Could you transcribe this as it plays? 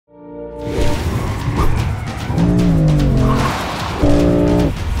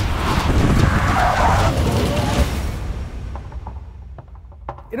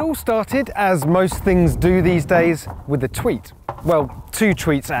started, as most things do these days, with a tweet. Well, two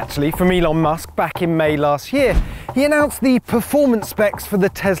tweets actually, from Elon Musk back in May last year. He announced the performance specs for the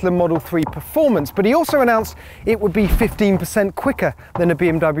Tesla Model 3 Performance, but he also announced it would be 15% quicker than a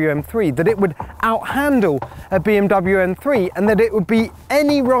BMW M3, that it would outhandle a BMW M3, and that it would be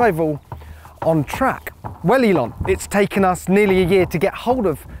any rival on track. Well, Elon, it's taken us nearly a year to get hold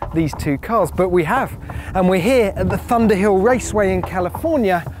of these two cars, but we have. And we're here at the Thunderhill Raceway in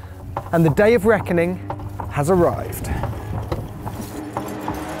California, and the day of reckoning has arrived.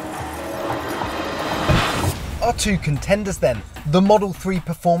 Our two contenders then, the Model 3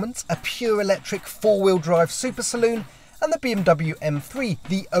 Performance, a pure electric four-wheel drive super saloon, and the BMW M3,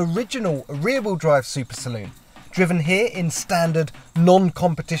 the original rear-wheel drive super saloon, driven here in standard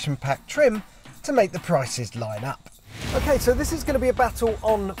non-competition pack trim to make the prices line up. Okay, so this is going to be a battle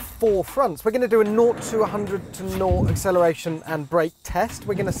on four fronts. We're going to do a 0 to 100 to 0 acceleration and brake test.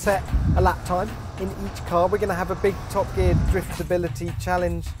 We're going to set a lap time in each car. We're going to have a big Top Gear driftability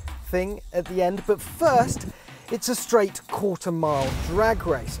challenge thing at the end. But first, it's a straight quarter-mile drag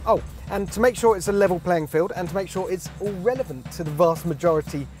race. Oh, and to make sure it's a level playing field and to make sure it's all relevant to the vast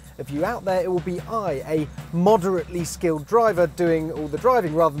majority of you out there, it will be I, a moderately skilled driver, doing all the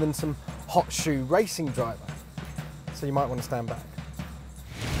driving rather than some hot shoe racing driver. So you might want to stand back.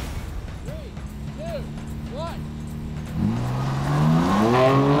 3, 2, 1.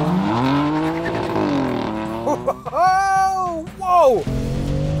 Oh, whoa!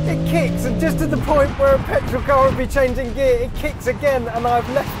 It kicks, and just at the point where a petrol car would be changing gear, it kicks again, and I've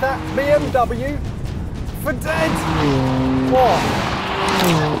left that BMW for dead. What?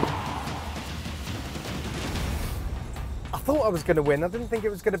 I thought I was going to win. I didn't think it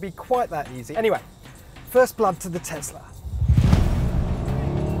was going to be quite that easy. Anyway, first blood to the Tesla.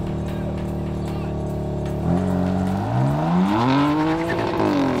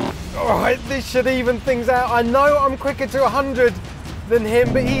 All right, this should even things out. I know I'm quicker to 100 than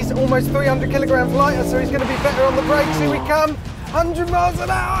him, but he's almost 300 kilograms lighter, so he's going to be better on the brakes. Here we come, 100 miles an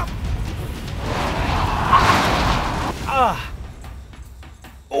hour.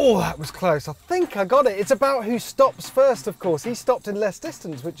 Oh, that was close. I think I got it. It's about who stops first, of course. He stopped in less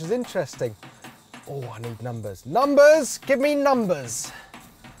distance, which is interesting. Oh, I need numbers. Numbers! Give me numbers!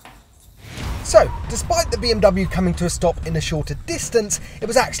 So, despite the BMW coming to a stop in a shorter distance, it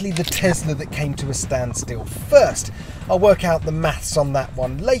was actually the Tesla that came to a standstill first. I'll work out the maths on that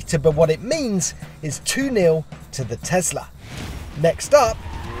one later, but what it means is 2-0 to the Tesla. Next up,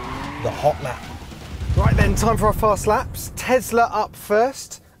 the hot lap. Right then, time for our fast laps. Tesla up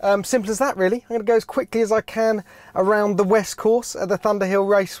first. Simple as that, really. I'm going to go as quickly as I can around the west course at the Thunderhill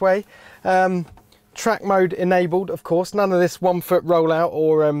Raceway. Track mode enabled, of course. None of this 1 foot rollout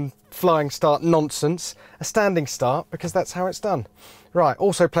or flying start nonsense. A standing start, because that's how it's done. Right,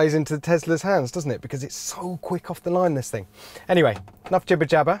 also plays into the Tesla's hands, doesn't it? Because it's so quick off the line, this thing. Anyway, enough jibber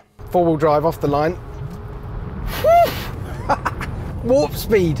jabber. Four-wheel drive off the line. Warp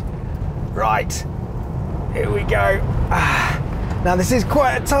speed. Right, here we go. Now this is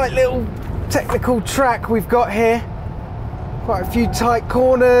quite a tight little technical track we've got here. Quite a few tight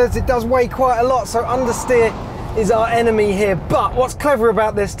corners. It does weigh quite a lot, so understeer is our enemy here. But what's clever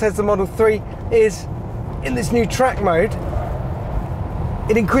about this Tesla Model 3 is in this new track mode,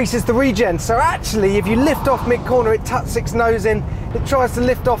 it increases the regen. So actually, if you lift off mid-corner, it tucks its nose in. It tries to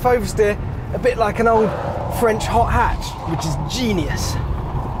lift off oversteer, a bit like an old French hot hatch, which is genius.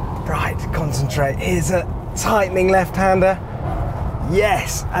 Right, concentrate. Here's a tightening left-hander.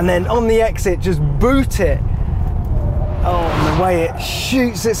 Yes, and then on the exit, just boot it. Oh, and the way it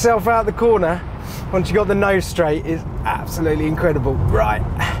shoots itself out the corner once you got the nose straight is absolutely incredible. Right,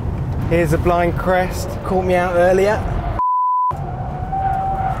 here's a blind crest. Caught me out earlier.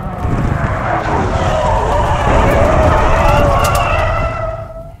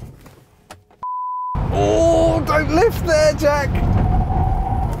 Oh, don't lift there, Jack.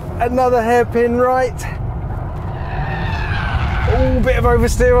 Another hairpin right. Oh, bit of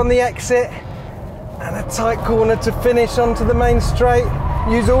oversteer on the exit. And a tight corner to finish onto the main straight.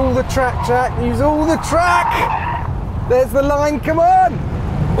 Use all the track, Jack. Use all the track. There's the line, come on.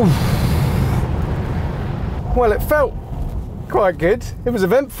 Oof. Well, it felt quite good. It was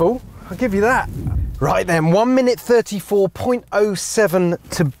eventful, I'll give you that. Right then, 1 minute 34.07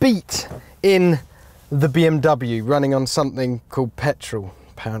 to beat in the BMW, running on something called petrol,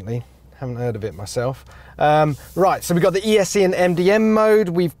 apparently. Haven't heard of it myself. Right, so we've got the ESC and MDM mode,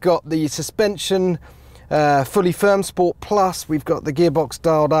 we've got the suspension fully firm Sport Plus, we've got the gearbox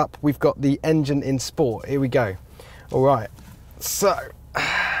dialed up, we've got the engine in Sport. Here we go. All right, so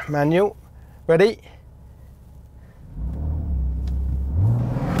manual, ready?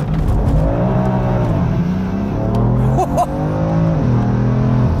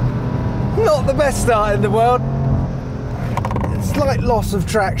 Not the best start in the world. Slight loss of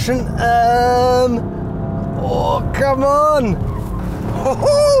traction. Oh, come on.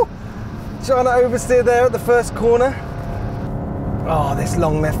 Trying to oversteer there at the first corner. Oh, this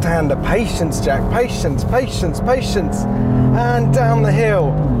long left-hander. Patience, Jack. Patience, patience, patience. And down the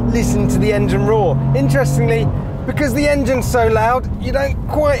hill. Listen to the engine roar. Interestingly, because the engine's so loud, you don't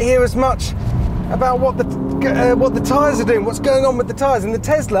quite hear as much about what the tyres are doing, what's going on with the tyres. In the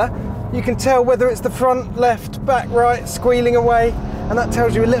Tesla, you can tell whether it's the front, left, back, right, squealing away, and that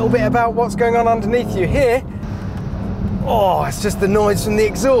tells you a little bit about what's going on underneath you. Here, oh, it's just the noise from the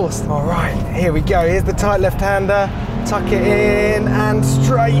exhaust. All right, here we go. Here's the tight left-hander. Tuck it in and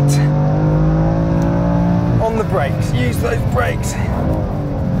straight. On the brakes, use those brakes.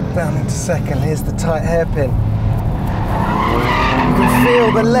 Down into second, here's the tight hairpin. You can feel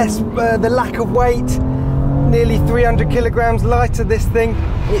the lack of weight. Nearly 300 kilograms lighter, this thing.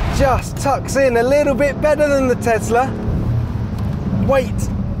 It just tucks in a little bit better than the Tesla. Weight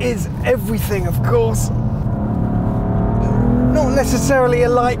is everything, of course. Not necessarily a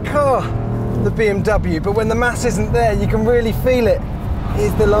light car, the BMW, but when the mass isn't there, you can really feel it.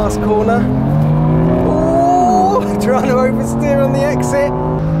 Here's the last corner. Oh, trying to oversteer on the exit.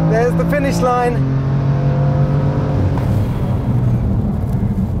 There's the finish line.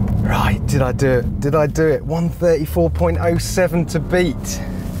 Right, did I do it? Did I do it? 134.07 to beat.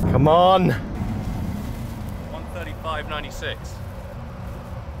 Come on. 135.96.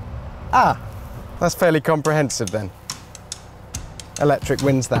 Ah, that's fairly comprehensive then. Electric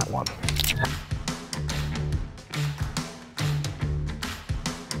wins that one.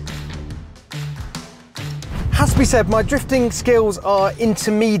 Has to be said, my drifting skills are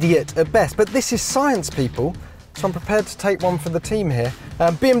intermediate at best, but this is science, people, so I'm prepared to take one for the team here.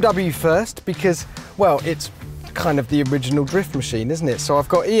 BMW first, because, well, it's kind of the original drift machine, isn't it? So I've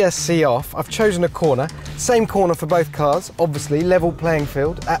got ESC off, I've chosen a corner, same corner for both cars, obviously, level playing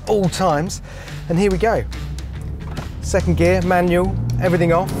field at all times, and here we go. Second gear, manual,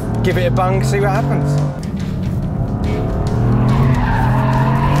 everything off, give it a bung, see what happens.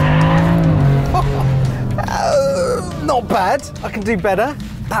 Not bad, I can do better.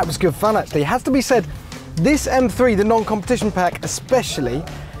 That was good fun actually. It has to be said, this M3, the non-competition pack especially,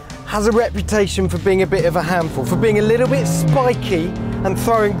 has a reputation for being a bit of a handful, for being a little bit spiky and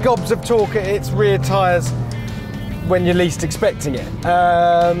throwing gobs of torque at its rear tyres when you're least expecting it.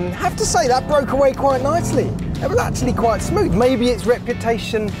 Have to say that broke away quite nicely. It was actually quite smooth. Maybe its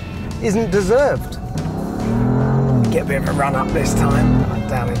reputation isn't deserved. Get a bit of a run up this time.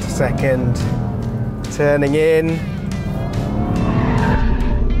 Down into second, turning in.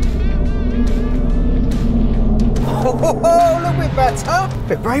 Oh, a little bit better. A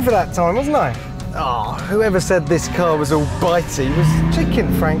bit braver that time, wasn't I? Oh, whoever said this car was all bitey was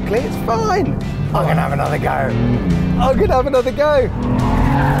chicken, frankly. It's fine. I'm gonna have another go. I'm gonna have another go.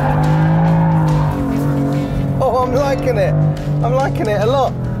 Oh, I'm liking it. I'm liking it a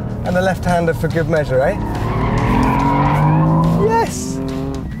lot. And the left-hander for good measure, eh? Yes.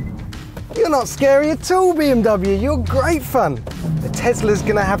 You're not scary at all, BMW. You're great fun. The Tesla's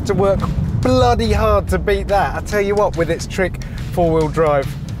gonna have to work bloody hard to beat that. I tell you what, with its trick four-wheel drive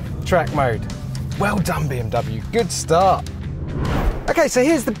track mode. Well done, BMW, good start. Okay, so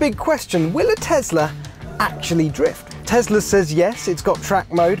here's the big question. Will a Tesla actually drift? Tesla says yes, it's got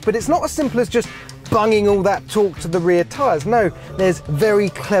track mode, but it's not as simple as just bunging all that torque to the rear tyres. No, there's very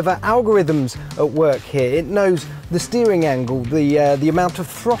clever algorithms at work here. It knows the steering angle, the amount of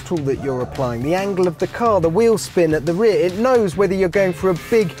throttle that you're applying, the angle of the car, the wheel spin at the rear. It knows whether you're going for a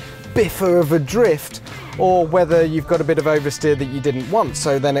big biffer of a drift or whether you've got a bit of oversteer that you didn't want,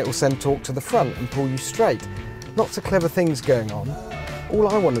 so then it will send torque to the front and pull you straight. Lots of clever things going on. All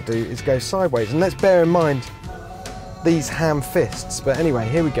I want to do is go sideways, and let's bear in mind these ham fists. But anyway,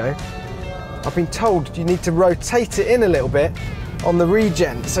 here we go. I've been told you need to rotate it in a little bit on the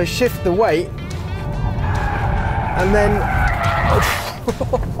regen, so shift the weight and then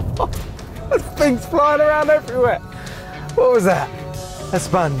there's things flying around everywhere. What was that? A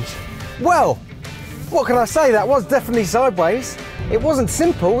sponge. Well, what can I say? That was definitely sideways. It wasn't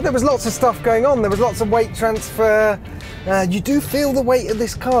simple. There was lots of stuff going on. There was lots of weight transfer. You do feel the weight of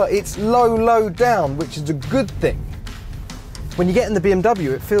this car. It's low down, which is a good thing. When you get in the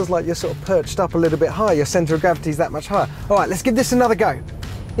BMW, it feels like you're sort of perched up a little bit higher. Your centre of gravity is that much higher. All right, let's give this another go.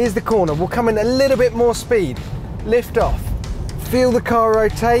 Here's the corner. We'll come in a little bit more speed. Lift off. Feel the car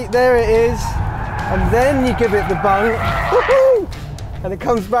rotate. There it is. And then you give it the bung. Woohoo! And it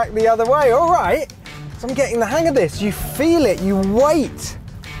comes back the other way. All right. So I'm getting the hang of this. You feel it. You wait.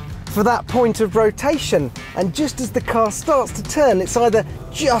 for that point of rotation. And just as the car starts to turn, it's either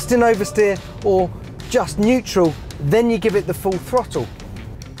just in oversteer or just neutral, then you give it the full throttle.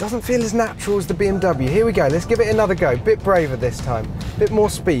 Doesn't feel as natural as the BMW. Here we go, let's give it another go. Bit braver this time, bit more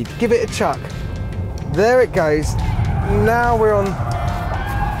speed. Give it a chuck. There it goes. Now we're on.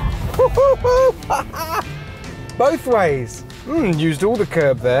 Both ways. Used all the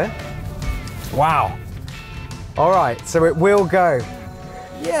curb there. Wow. All right, so it will go.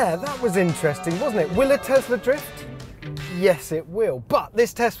 Yeah, that was interesting, wasn't it? Will a Tesla drift? Yes, it will. But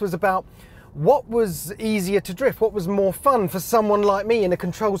this test was about what was easier to drift, what was more fun for someone like me in a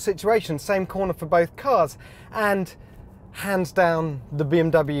controlled situation, same corner for both cars. And hands down, the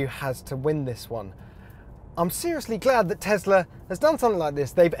BMW has to win this one. I'm seriously glad that Tesla has done something like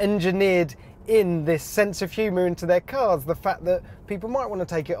this. They've engineered in this sense of humour into their cars, the fact that people might want to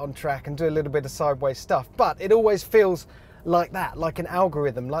take it on track and do a little bit of sideways stuff, but it always feels like that, like an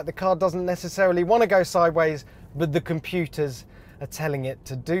algorithm, like the car doesn't necessarily want to go sideways, but the computers are telling it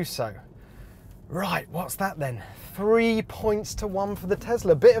to do so. Right, what's that then? 3 points to 1 for the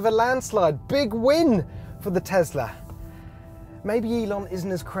Tesla. Bit of a landslide, big win for the Tesla. Maybe Elon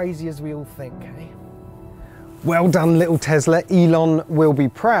isn't as crazy as we all think, eh? Well done, little Tesla. Elon will be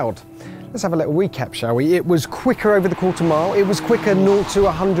proud. Let's have a little recap, shall we? It was quicker over the quarter mile. It was quicker 0 to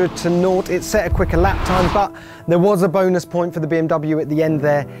 100 to 0. It set a quicker lap time, but there was a bonus point for the BMW at the end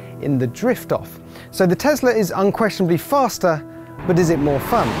there in the drift off. So the Tesla is unquestionably faster, but is it more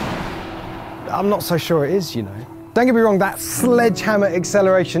fun? I'm not so sure it is, you know. Don't get me wrong, that sledgehammer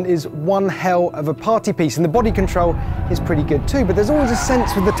acceleration is one hell of a party piece, and the body control is pretty good too, but there's always a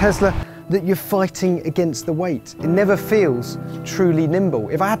sense with the Tesla that you're fighting against the weight. It never feels truly nimble.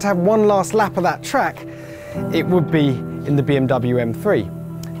 If I had to have one last lap of that track, it would be in the BMW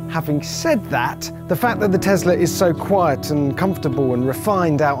M3. Having said that, the fact that the Tesla is so quiet and comfortable and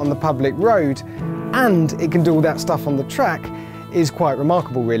refined out on the public road, and it can do all that stuff on the track, is quite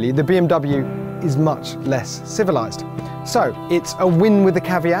remarkable really. The BMW is much less civilized. So it's a win with a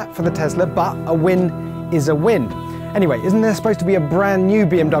caveat for the Tesla, but a win is a win. Anyway, isn't there supposed to be a brand new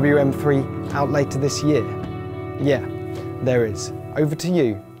BMW M3 out later this year? Yeah, there is. Over to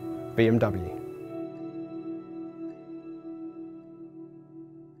you, BMW.